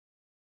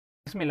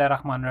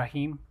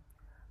बिस्मिल्लाहिर्रहमानिर्रहीम।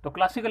 तो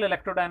classical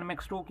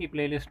electrodynamics 2 की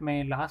प्लेलिस्ट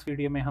में लास्ट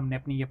वीडियो में हमने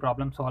अपनी ये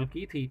प्रॉब्लम सॉल्व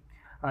की थी,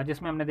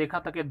 जिसमें हमने देखा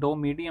था कि दो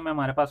मीडियम है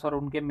हमारे पास और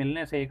उनके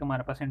मिलने से एक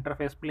हमारे पास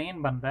इंटरफेस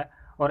प्लेन बन रहा है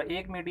और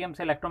एक मीडियम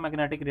से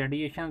इलेक्ट्रोमैग्नेटिक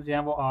रेडिएशन जो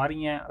हैं वो आ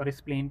रही हैं और इस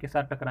प्लेन के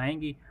साथ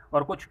टकराएंगी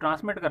और कुछ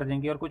ट्रांसमिट कर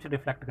देंगी और कुछ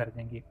रिफ्लेक्ट कर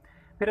देंगी।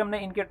 फिर हमने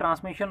इनके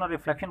ट्रांसमिशन और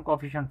रिफ्लेक्शन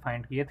कोफिशिएंट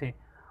फाइंड किए थे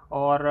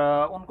और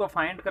उनको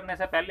फाइंड करने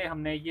से पहले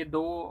हमने ये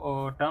दो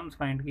टर्म्स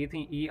फाइंड की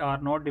थी, E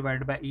R not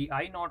divide by E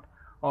I not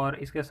और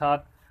इसके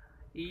साथ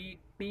E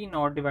T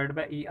not divide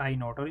by E I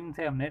not, और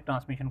इनसे हमने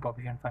ट्रांसमिशन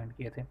कोफिशिएंट फाइंड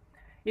किए थे।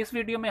 इस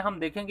वीडियो में हम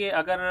देखेंगे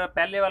अगर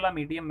पहले वाला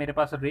मीडियम मेरे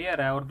पास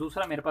रेयर है और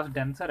दूसरा मेरे पास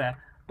डेंसर है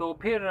तो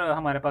फिर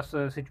हमारे पास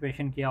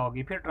सिचुएशन क्या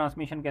होगी, फिर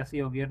ट्रांसमिशन कैसी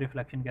होगी और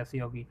रिफ्लेक्शन कैसी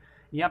होगी।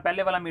 या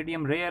पहले वाला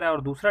मीडियम रेयर है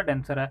और दूसरा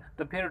डेंसर है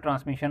तो फिर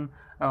ट्रांसमिशन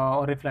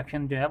और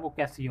रिफ्लेक्शन जो है वो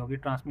कैसी होगी,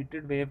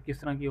 ट्रांसमिटेड वेव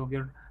किस तरह की होगी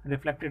और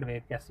रिफ्लेक्टेड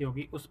वेव कैसी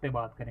होगी, उस पर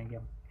बात करेंगे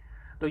हम।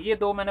 तो ये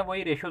दो मैंने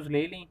वही रेशोज़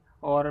ले ली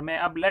और मैं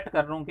अब लेट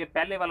कर रहा हूँ कि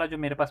पहले वाला जो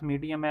मेरे पास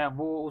मीडियम है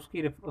वो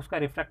उसका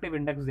रिफ्रैक्टिव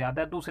इंडेक्स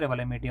ज़्यादा है दूसरे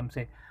वाले मीडियम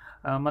से।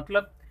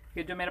 मतलब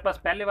कि जो मेरे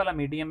पास पहले वाला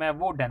मीडियम है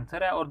वो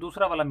डेंसर है और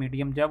दूसरा वाला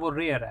मीडियम जो है वो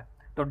रेयर है।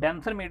 तो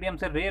डेंसर मीडियम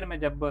से रेयर में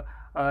जब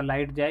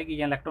लाइट जाएगी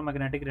या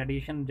इलेक्ट्रोमैग्नेटिक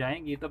रेडिएशन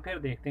जाएंगी तो फिर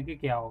देखते हैं कि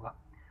क्या होगा।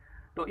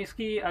 तो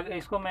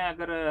इसको मैं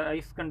अगर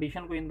इस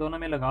कंडीशन को इन दोनों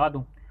में लगा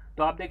दूँ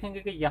तो आप देखेंगे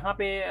कि यहाँ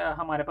पे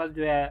हमारे पास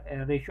जो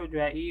है रेशो जो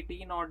है E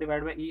T not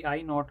divide by E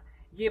I not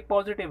ये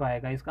पॉजिटिव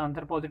आएगा, इसका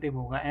आंसर पॉजिटिव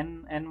होगा।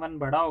 एन वन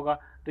बड़ा होगा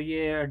तो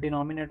ये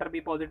डिनोमिनेटर भी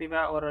पॉजिटिव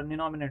है और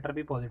डिनोमिनेटर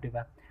भी पॉजिटिव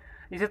है।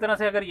 इसी तरह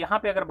से अगर यहाँ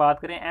पे अगर बात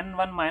करें N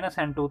one minus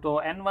N to,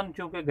 तो एन वन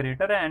चूँकि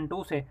ग्रेटर है एन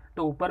टू से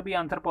तो ऊपर भी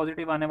आंसर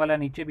पॉजिटिव आने वाला है,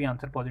 नीचे भी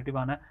आंसर पॉजिटिव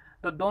आना है।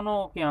 तो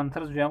दोनों के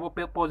आंसर्स जो हैं वो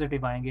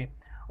पॉजिटिव आएंगे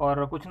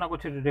और कुछ ना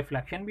कुछ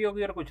रिफ्लेक्शन भी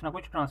होगी और कुछ ना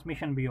कुछ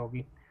ट्रांसमिशन भी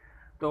होगी।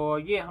 तो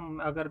ये हम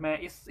अगर मैं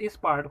इस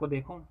पार्ट को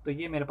देखूं तो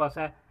ये मेरे पास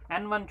है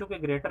एन वन चूँकि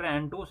ग्रेटर है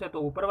एन टू से तो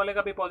ऊपर वाले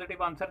का भी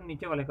पॉजिटिव आंसर,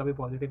 नीचे वाले का भी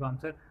पॉजिटिव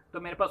आंसर,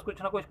 तो मेरे पास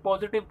कुछ ना कुछ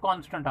पॉजिटिव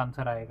कांस्टेंट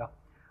आंसर आएगा।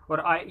 और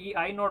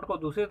आई नोट को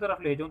दूसरी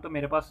तरफ ले जाऊँ तो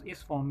मेरे पास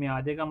इस फॉर्म में आ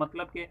जाएगा।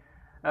 मतलब कि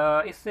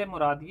इससे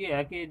मुराद ये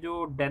है कि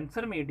जो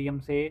डेंसर मीडियम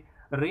से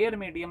रेयर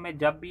मीडियम में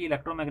जब भी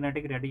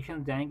इलेक्ट्रोमैग्नेटिक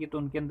रेडिएशन जाएंगी तो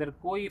उनके अंदर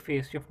कोई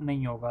फेज शिफ्ट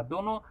नहीं होगा।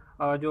 दोनों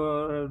जो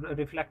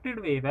रिफ्लेक्टेड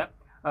वेव है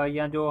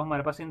या जो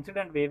हमारे पास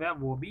इंसिडेंट वेव है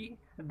वो भी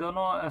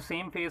दोनों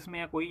सेम फेस में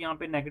है, कोई यहाँ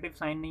पे नेगेटिव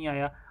साइन नहीं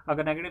आया।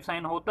 अगर नेगेटिव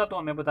साइन होता तो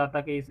हमें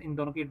बताता कि इन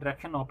दोनों की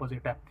डायरेक्शन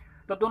ऑपोजिट है।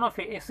 तो दोनों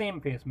सेम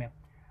फेस में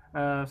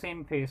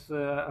सेम फेस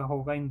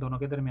होगा इन दोनों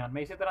के दरमियान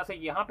में। इसी तरह से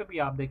यहाँ पे भी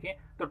आप देखें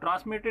तो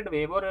ट्रांसमिटेड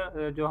वेव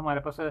और जो हमारे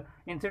पास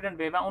इंसिडेंट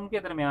वेव है उनके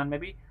दरमियान में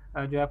भी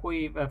जो है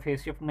कोई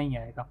फेस शिफ्ट नहीं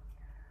आएगा।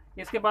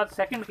 इसके बाद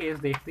सेकंड केस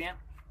देखते हैं।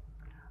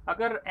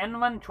 अगर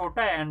n1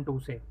 छोटा है n2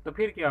 से तो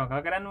फिर क्या होगा।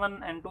 अगर n1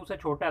 n2 से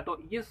छोटा है तो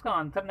इसका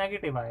आंसर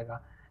नेगेटिव आएगा।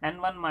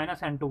 n1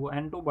 माइनस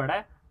n2 बड़ा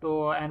है तो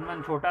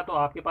n1 छोटा है तो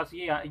आपके पास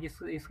ये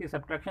इसकी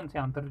सब्ट्रैक्शन से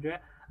आंसर जो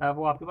है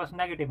वो आपके पास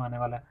नेगेटिव आने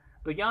वाला है।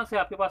 तो यहाँ से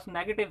आपके पास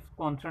नेगेटिव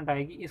कांस्टेंट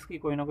आएगी, इसकी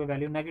कोई ना कोई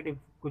वैल्यू नेगेटिव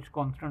कुछ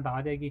कांस्टेंट आ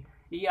जाएगी।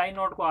 ई आई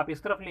नोट को आप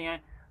इस तरफ ले आएँ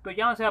तो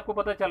यहाँ से आपको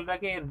पता चल रहा है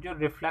कि जो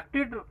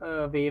रिफ्लेक्टेड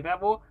वेव है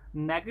वो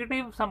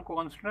negative some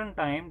constant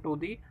time to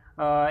the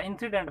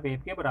incident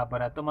wave के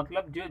बराबर है। तो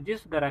मतलब जो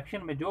जिस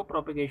डायरेक्शन में जो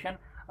प्रोपिगेशन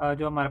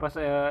जो हमारे पास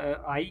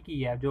आई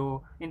की है,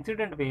 जो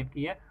इंसिडेंट वेव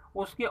की है,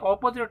 उसके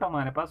ऑपोजिट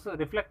हमारे पास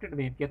रिफ्लेक्टेड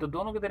वेव की है। तो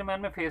दोनों के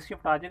दरमियान में फेज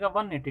शिफ्ट आ जाएगा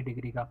 180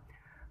 डिग्री का।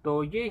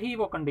 तो ये ही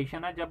वो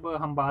कंडीशन है जब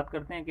हम बात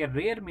करते हैं कि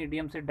रेयर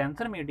मीडियम से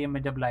डेंसर मीडियम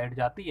में जब लाइट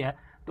जाती है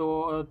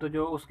तो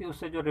जो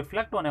उससे जो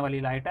रिफ्लेक्ट होने वाली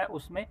लाइट है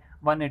उसमें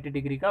 180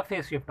 डिग्री का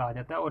फेज शिफ्ट आ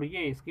जाता है। और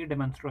ये इसकी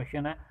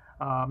डेमोन्स्ट्रेशन है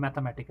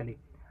मैथमेटिकली।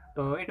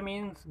 तो it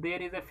means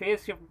there is A phase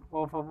shift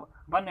of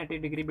 180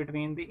 degree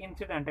between the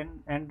incident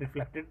and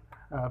reflected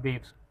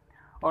waves.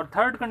 और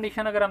थर्ड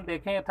कंडीशन अगर हम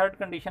देखें, थर्ड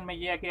कंडीशन में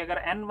ये है कि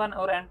अगर n1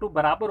 और n2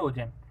 बराबर हो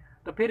जाएं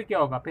तो फिर क्या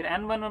होगा। फिर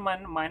n1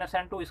 और माइनस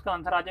n2 इसका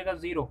आंसर आ जाएगा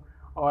 0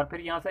 और फिर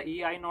यहाँ से ई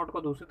आई नोट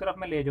को दूसरी तरफ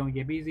में ले जाऊँ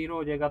ये भी 0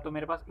 हो जाएगा। तो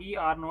मेरे पास ई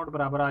आर नोट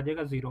बराबर आ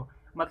जाएगा 0।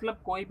 मतलब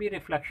कोई भी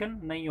रिफ्लेक्शन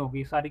नहीं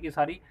होगी, सारी की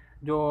सारी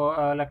जो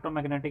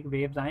इलेक्ट्रोमैग्नेटिक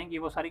वेव्स आएंगी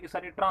वो सारी की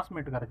सारी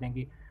ट्रांसमिट कर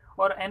देंगी।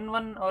 और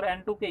n1 और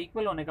n2 के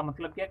इक्वल होने का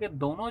मतलब क्या है कि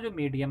दोनों जो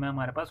मीडियम है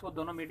हमारे पास वो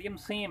दोनों मीडियम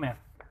सेम है।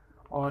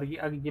 और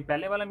ये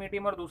पहले वाला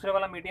मीडियम और दूसरे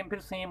वाला मीडियम फिर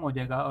सेम हो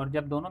जाएगा। और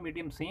जब दोनों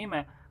मीडियम सेम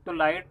है तो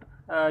लाइट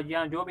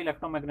या जो भी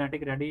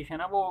इलेक्ट्रोमैग्नेटिक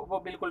रेडिएशन है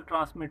वो बिल्कुल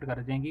ट्रांसमिट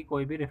कर देंगी,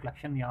 कोई भी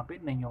रिफ्लेक्शन यहाँ पे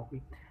नहीं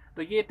होगी।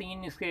 तो ये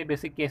तीन इसके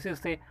बेसिक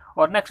केसेस थे।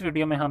 और नेक्स्ट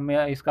वीडियो में हम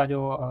इसका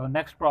जो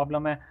नेक्स्ट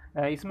प्रॉब्लम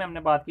है इसमें हमने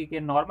बात की कि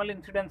नॉर्मल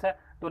इंसिडेंस है।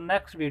 तो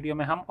नेक्स्ट वीडियो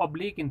में हम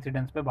ऑब्लिक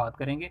इंसिडेंस पे बात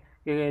करेंगे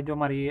कि जो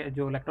हमारी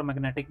जो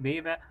इलेक्ट्रोमैग्नेटिक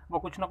वेव है वो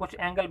कुछ ना कुछ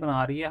एंगल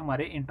बना रही है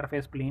हमारे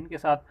इंटरफेस प्लेन के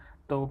साथ।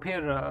 तो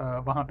फिर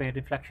वहाँ पे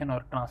रिफ्लेक्शन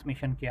और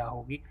ट्रांसमिशन क्या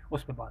होगी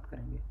उस पर बात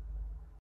करेंगे।